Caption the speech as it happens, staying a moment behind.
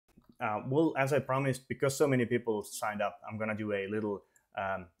well, as I promised, because so many people signed up, I'm gonna do a little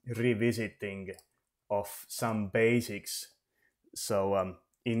revisiting of some basics. So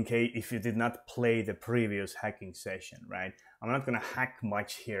in case if you did not play the previous hacking session, right? I'm not gonna hack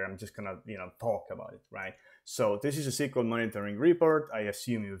much here. I'm just gonna talk about it, right? So this is a SQL monitoring report. I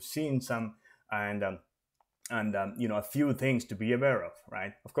assume you've seen some, and a few things to be aware of,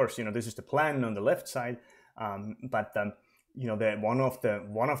 right? Of course, this is the plan on the left side, but one of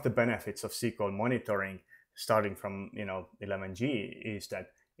the benefits of SQL monitoring, starting from 11G, is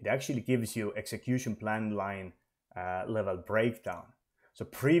that it actually gives you execution plan line level breakdown. So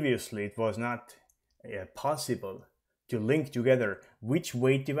previously, it was not possible to link together which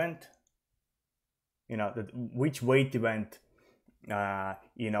wait event,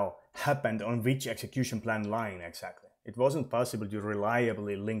 happened on which execution plan line exactly. It wasn't possible to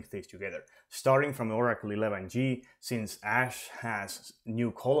reliably link these together. Starting from Oracle 11G, since Ash has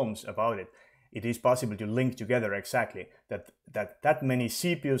new columns about it, it is possible to link together exactly that many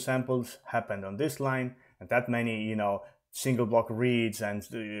CPU samples happened on this line, and that many single block reads and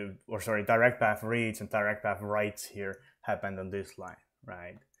direct path reads and direct path writes here happened on this line,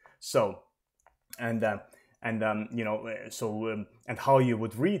 right? So and how you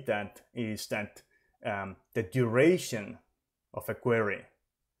would read that is that the duration of a query,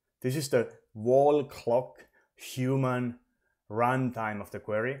 this is the wall clock human runtime of the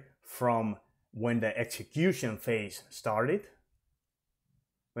query from when the execution phase started,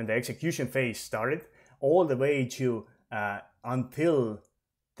 all the way to until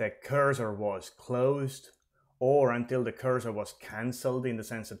the cursor was closed, or until the cursor was cancelled, in the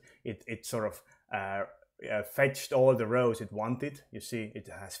sense that it sort of fetched all the rows it wanted. You see, it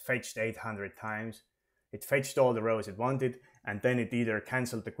has fetched 800 times. It fetched all the rows it wanted, and then it either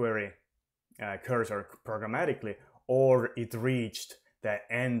cancelled the query cursor programmatically, or it reached the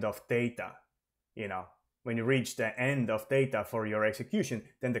end of data. When you reach the end of data for your execution,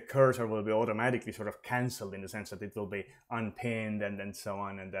 then the cursor will be automatically sort of cancelled, in the sense that it will be unpinned and so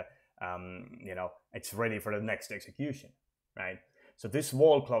on, and it's ready for the next execution, right? So this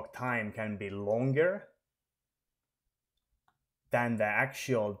wall clock time can be longer than the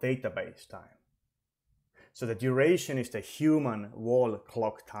actual database time. So the duration is the human wall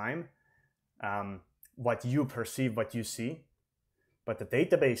clock time, what you perceive, what you see. But the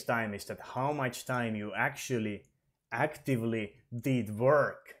database time is that how much time you actually actively did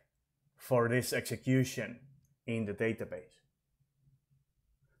work for this execution in the database.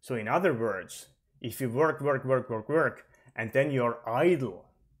 So in other words, if you work, and then you're idle,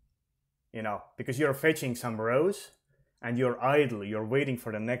 because you're fetching some rows and you're idle, you're waiting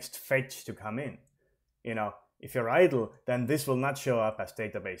for the next fetch to come in. If you're idle, then this will not show up as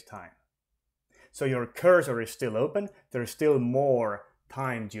database time. So your cursor is still open. There's still more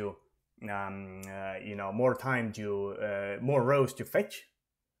time to, more rows to fetch.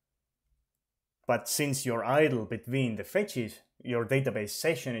 But since you're idle between the fetches, your database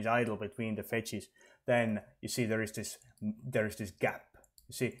session is idle between the fetches, then you see there is this gap.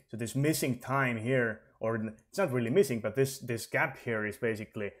 You see, so this missing time here, or it's not really missing, but this gap here is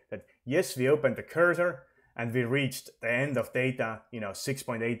basically that, yes, we opened the cursor and we reached the end of data,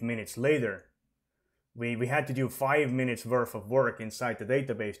 6.8 minutes later. We had to do 5 minutes worth of work inside the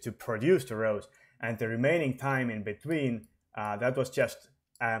database to produce the rows, and the remaining time in between, that was just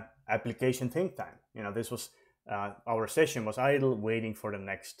application think time. This was our session was idle, waiting for the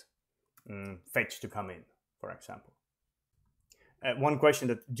next fetch to come in, for example. One question: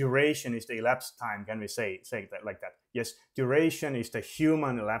 that duration is the elapsed time. Can we say that like that? Yes, duration is the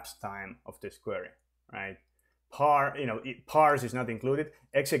human elapsed time of this query, right? Parse is not included.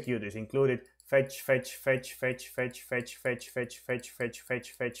 Execute is included. Fetch,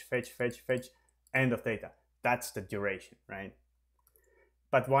 end of data. That's the duration, right?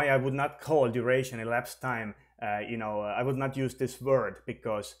 But why I would not call duration elapsed time, I would not use this word,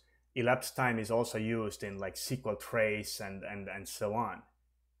 because elapsed time is also used in like SQL trace and so on.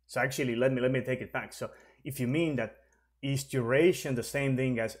 So actually, let me take it back. So if you mean that, is duration the same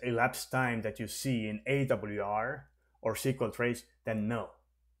thing as elapsed time that you see in AWR or SQL trace, then no.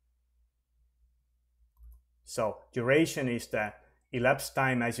 So duration is the elapsed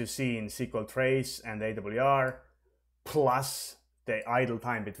time as you see in SQL trace and AWR plus the idle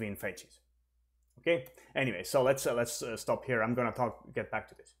time between fetches. Okay. Anyway, so let's stop here. I'm gonna get back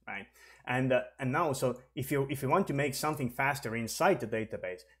to this, right? And now, so if you want to make something faster inside the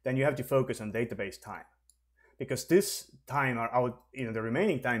database, then you have to focus on database time, because this time, the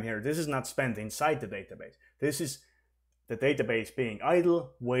remaining time here, this is not spent inside the database. This is the database being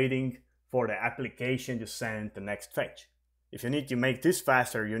idle, waiting for the application to send the next fetch. If you need to make this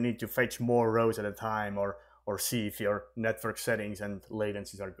faster, you need to fetch more rows at a time, or see if your network settings and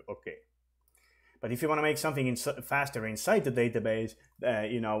latencies are okay. But if you want to make something faster inside the database,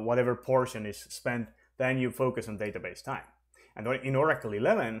 whatever portion is spent, then you focus on database time. And in Oracle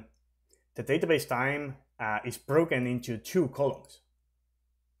 11, the database time is broken into 2 columns,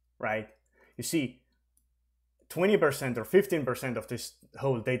 right? You see, 20% or 15% of this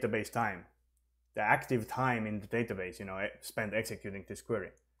whole database time, the active time in the database, spent executing this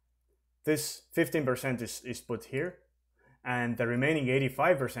query. This 15% is put here, and the remaining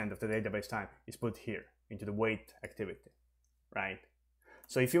 85% of the database time is put here into the wait activity, right?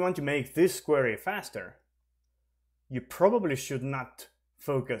 So if you want to make this query faster, you probably should not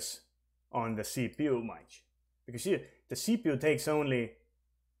focus on the CPU much, because the CPU takes only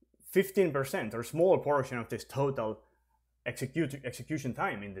 15% or small portion of this total execution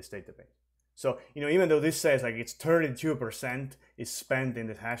time in this database. So, even though this says like it's 32% is spent in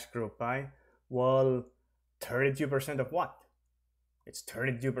the hash group by, well, 32% of what? It's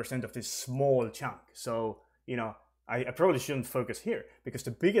 32% of this small chunk. So, I probably shouldn't focus here, because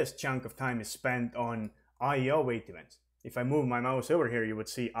the biggest chunk of time is spent on IO wait events. If I move my mouse over here, you would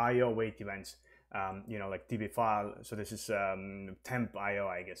see IO wait events, like DB file. So this is temp IO,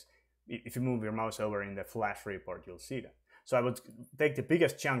 I guess. If you move your mouse over in the Flash report, you'll see that. So I would take the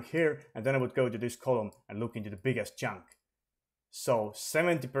biggest chunk here, and then I would go to this column and look into the biggest chunk. So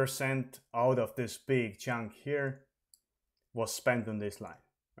 70% out of this big chunk here was spent on this line,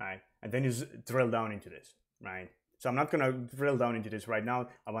 right? And then you drill down into this, right? So I'm not gonna drill down into this right now.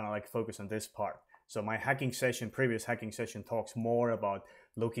 I wanna focus on this part. So my previous hacking session talks more about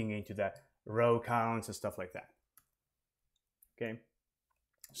looking into the row counts and stuff like that. Okay,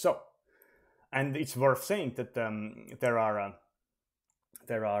 so, and it's worth saying that there are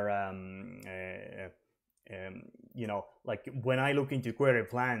like when I look into query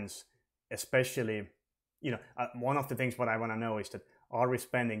plans, especially, one of the things what I want to know is that, are we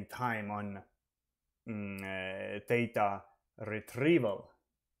spending time on data retrieval,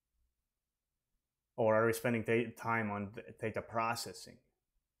 or are we spending time on data processing?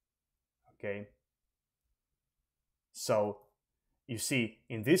 Okay, so you see,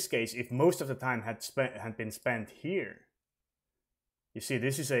 in this case, if most of the time had been spent here, you see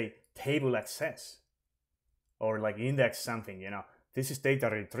this is a table access, or like index something, this is data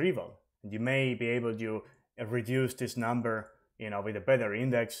retrieval. And you may be able to reduce this number, with a better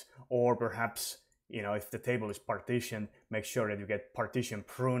index, or perhaps, if the table is partitioned, make sure that you get partition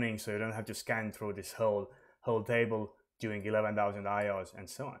pruning, so you don't have to scan through this whole table doing 11,000 IOs and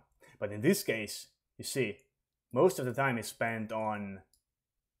so on. But in this case, you see, most of the time is spent on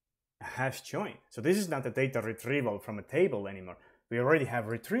a hash join. So this is not the data retrieval from a table anymore. We already have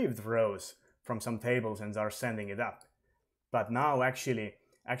retrieved rows from some tables and are sending it up. But now actually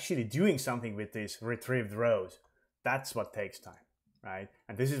doing something with these retrieved rows, that's what takes time, right?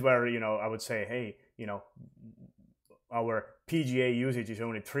 And this is where, I would say, hey, our PGA usage is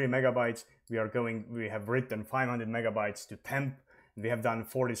only 3 megabytes. We have written 500 megabytes to temp, and we have done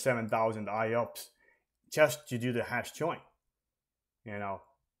 47,000 IOPS just to do the hash join,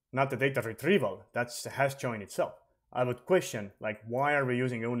 not the data retrieval. That's the hash join itself. I would question, like, why are we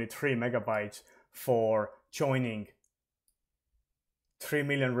using only 3 megabytes for joining 3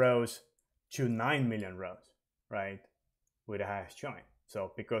 million rows to 9 million rows, right, with a hash join?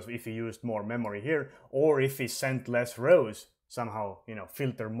 So because if we used more memory here, or if we sent less rows, somehow,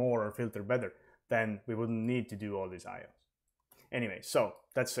 filter more or filter better, then we wouldn't need to do all these IOs. Anyway, so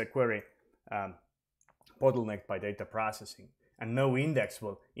that's a query bottlenecked by data processing. And no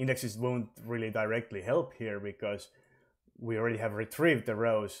indexes won't really directly help here, because we already have retrieved the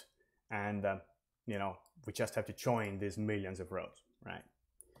rows, and we just have to join these millions of rows, right?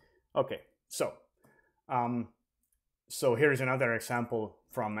 Okay, so so here's another example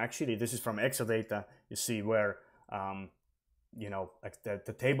from, actually this is from Exadata. You see where like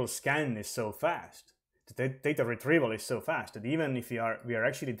the table scan is so fast, the data retrieval is so fast, that even if we are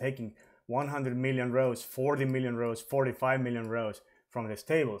actually taking 100 million rows, 40 million rows, 45 million rows from these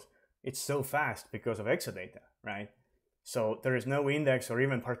tables, it's so fast because of Exadata, right? So there is no index, or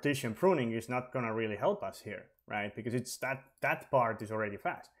even partition pruning is not going to really help us here, right? Because it's that part is already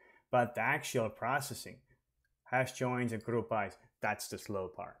fast. But the actual processing, hash joins and group bys, that's the slow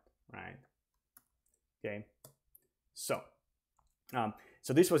part, right? Okay, so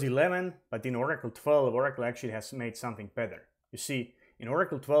so this was 11, but in Oracle 12, Oracle actually has made something better. You see, in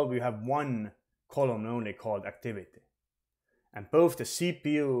Oracle 12, we have one column only called activity. And both the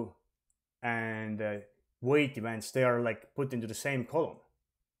CPU and wait events, they are like put into the same column.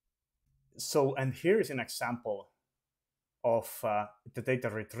 So, and here is an example of the data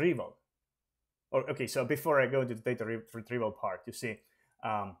retrieval. Or okay, so before I go to the data retrieval part, you see,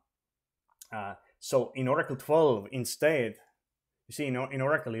 so in Oracle 12 instead, you see in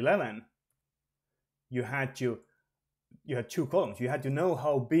Oracle 11, you had two columns. You had to know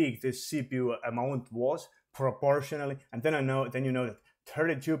how big this CPU amount was proportionally, and then you know that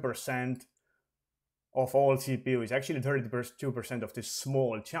 32% of all CPU is actually 32% of this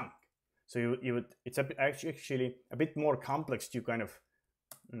small chunk. So it's actually a bit more complex to kind of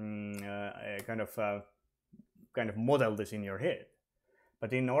model this in your head.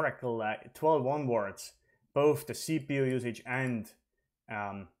 But in Oracle 12 onwards, both the CPU usage and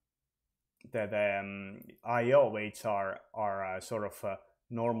the I/O weights are sort of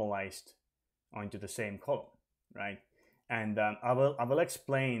normalized onto the same column, right? And I will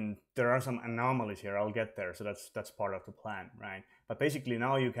explain. There are some anomalies here. I'll get there. So that's part of the plan, right? But basically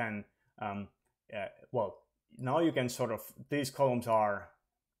now you can now you can sort of, these columns are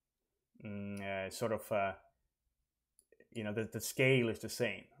sort of the scale is the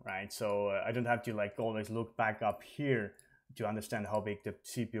same, right? So I don't have to like always look back up here to understand how big the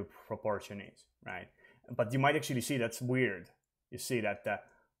CPU proportion is, right? But you might actually see that's weird. You see that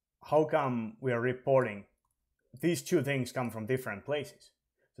how come we are reporting these two things come from different places?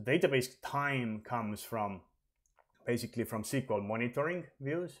 The database time comes from basically from SQL monitoring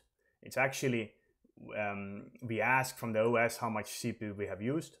views. It's actually we ask from the OS how much CPU we have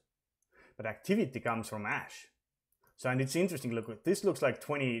used, but activity comes from Ash. So, and it's interesting, look, this looks like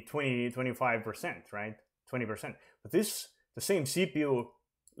 25%, right? 20%. But this, the same CPU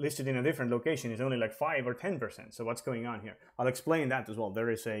listed in a different location is only like 5 or 10%. So what's going on here? I'll explain that as well. There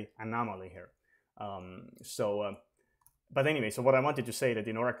is a anomaly here. But anyway, so what I wanted to say that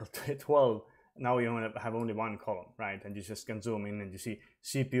in Oracle 12, now you have only one column, right? And you just can zoom in and you see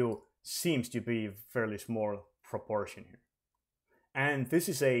CPU seems to be fairly small proportion here. And this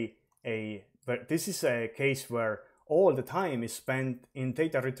is a case where all the time is spent in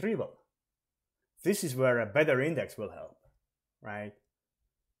data retrieval. This is where a better index will help, right?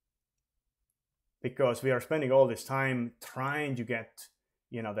 Because we are spending all this time trying to get,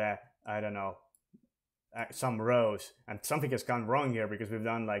 some rows, and something has gone wrong here because we've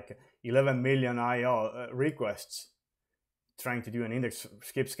done like 11 million IO requests trying to do an index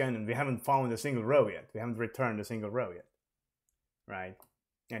skip scan, and we haven't found a single row yet. We haven't returned a single row yet, right?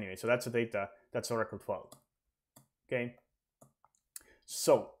 Anyway, so that's the data, that's Oracle 12. Okay.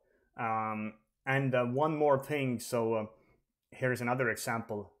 So, and one more thing. So here's another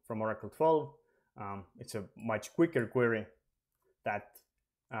example from Oracle 12. It's a much quicker query that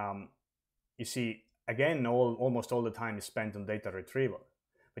you see, again, almost all the time is spent on data retrieval.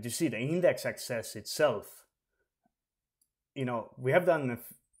 But you see the index access itself, we have done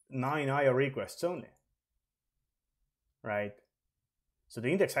 9 IO requests only, right? So the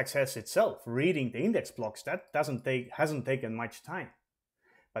index access itself, reading the index blocks, that hasn't taken much time.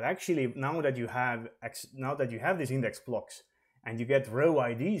 But actually, now that you have these index blocks and you get row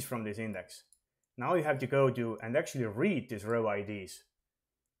IDs from this index, now you have to go to and actually read these row IDs,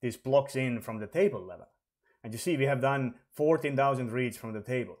 these blocks in from the table level. And you see, we have done 14,000 reads from the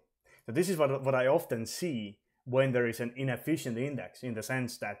table. So this is what I often see when there is an inefficient index, in the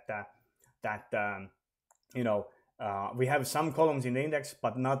sense that we have some columns in the index,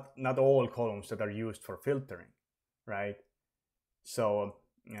 but not all columns that are used for filtering, right? So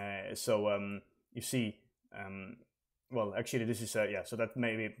you see, well, actually, this is so that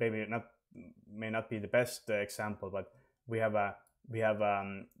may not be the best example, but we have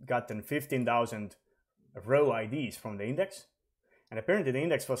gotten 15,000 row IDs from the index, and apparently the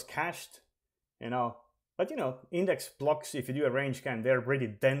index was cached, but index blocks, if you do a range scan, they're pretty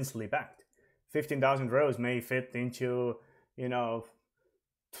densely packed. 15,000 rows may fit into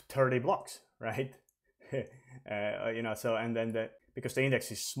 30 blocks, right? So, and then because the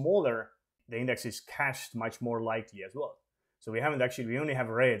index is smaller, the index is cached much more likely as well. So we only have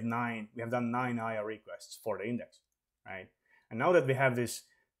read 9. We have done 9 IO requests for the index, right? And now that we have this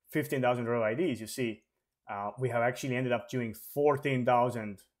 15,000 row IDs, you see, we have actually ended up doing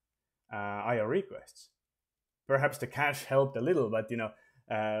 14,000 IO requests. Perhaps the cache helped a little, but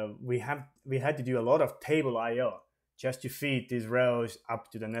we had to do a lot of table IO just to feed these rows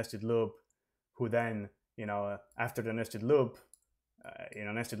up to the nested loop, who then, after the nested loop,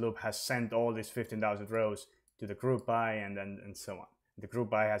 nested loop has sent all these 15,000 rows to the group by and so on. The group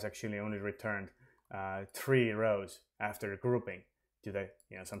by has actually only returned 3 rows after grouping to the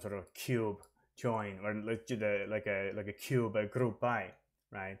some sort of cube join, or to the like a cube group by,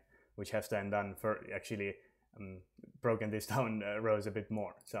 right? Which has then done for actually broken this down rows a bit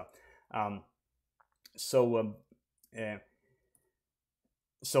more. So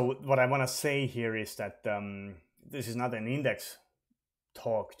So what I want to say here is that this is not an index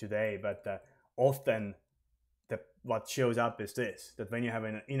talk today, but often what shows up is this, that when you have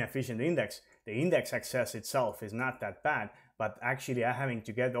an inefficient index, the index access itself is not that bad, but actually having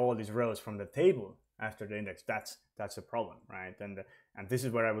to get all these rows from the table after the index, that's a problem, right? And this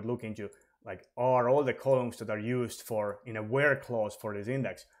is where I would look into, like, are all the columns that are used for in a where clause for this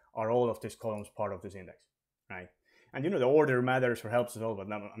index, are all of these columns part of this index, right? And the order matters or helps us all, but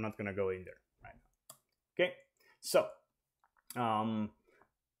I'm not going to go in there right now. Okay, so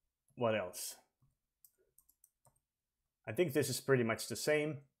what else? I think this is pretty much the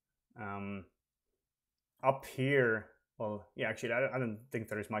same. Up here, well, yeah, actually, I don't think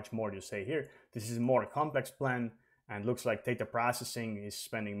there is much more to say here. This is a more complex plan, and looks like data processing is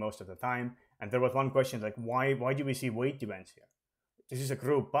spending most of the time. And there was one question, like, why do we see wait events here? This is a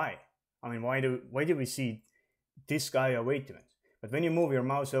group by. I mean, why do we see this guy a wait event? But when you move your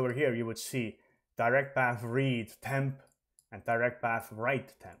mouse over here, you would see direct path read temp and direct path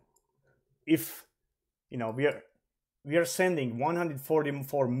write temp. If we are sending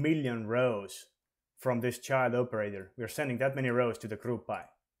 144 million rows from this child operator. We're sending that many rows to the group by,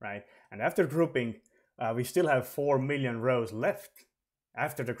 right? And after grouping, we still have 4 million rows left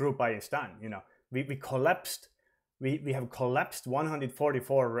after the group by is done. We collapsed. We have collapsed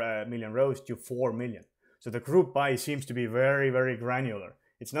 144 million rows to 4 million. So the group by seems to be very, very granular.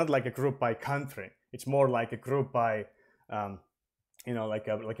 It's not like a group by country. It's more like a group by,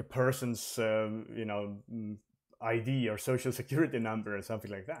 like a person's, ID or social security number or something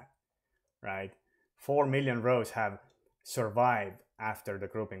like that, right? 4 million rows have survived after the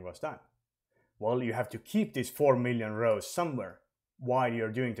grouping was done. Well, you have to keep these 4 million rows somewhere while you're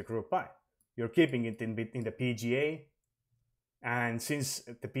doing the group by. You're keeping it in the PGA, and since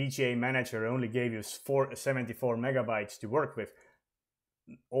the PGA manager only gave you 74 megabytes to work with,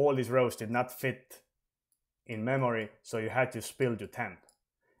 all these rows did not fit in memory, so you had to spill to temp.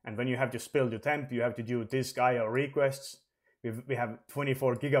 And when you have to spill to temp, you have to do disk IO requests. We have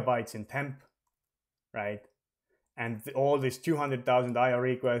 24 gigabytes in temp, right? And all these 200,000 IO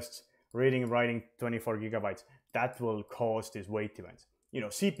requests, reading and writing 24 gigabytes, that will cause these wait events.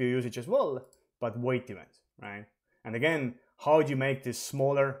 CPU usage as well, but wait events, right? And again, how do you make this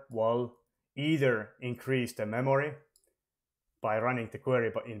smaller? Well, either increase the memory by running the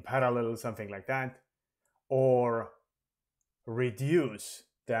query in parallel, something like that, or reduce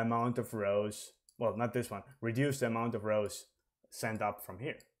the amount of rows, well, not this one, reduce the amount of rows sent up from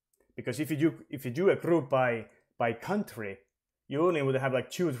here. Because if you do a group by country, you only would have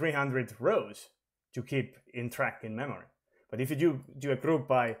like 200-300 rows to keep in track in memory. But if you do a group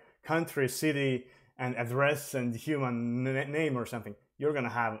by country, city, and address and human name or something, you're going to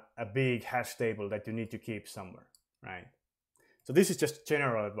have a big hash table that you need to keep somewhere, right? So this is just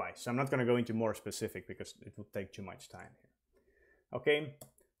general advice. I'm not going to go into more specific because it would take too much time here. Okay,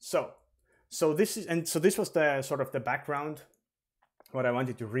 so this was the sort of the background, what I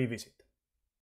wanted to revisit.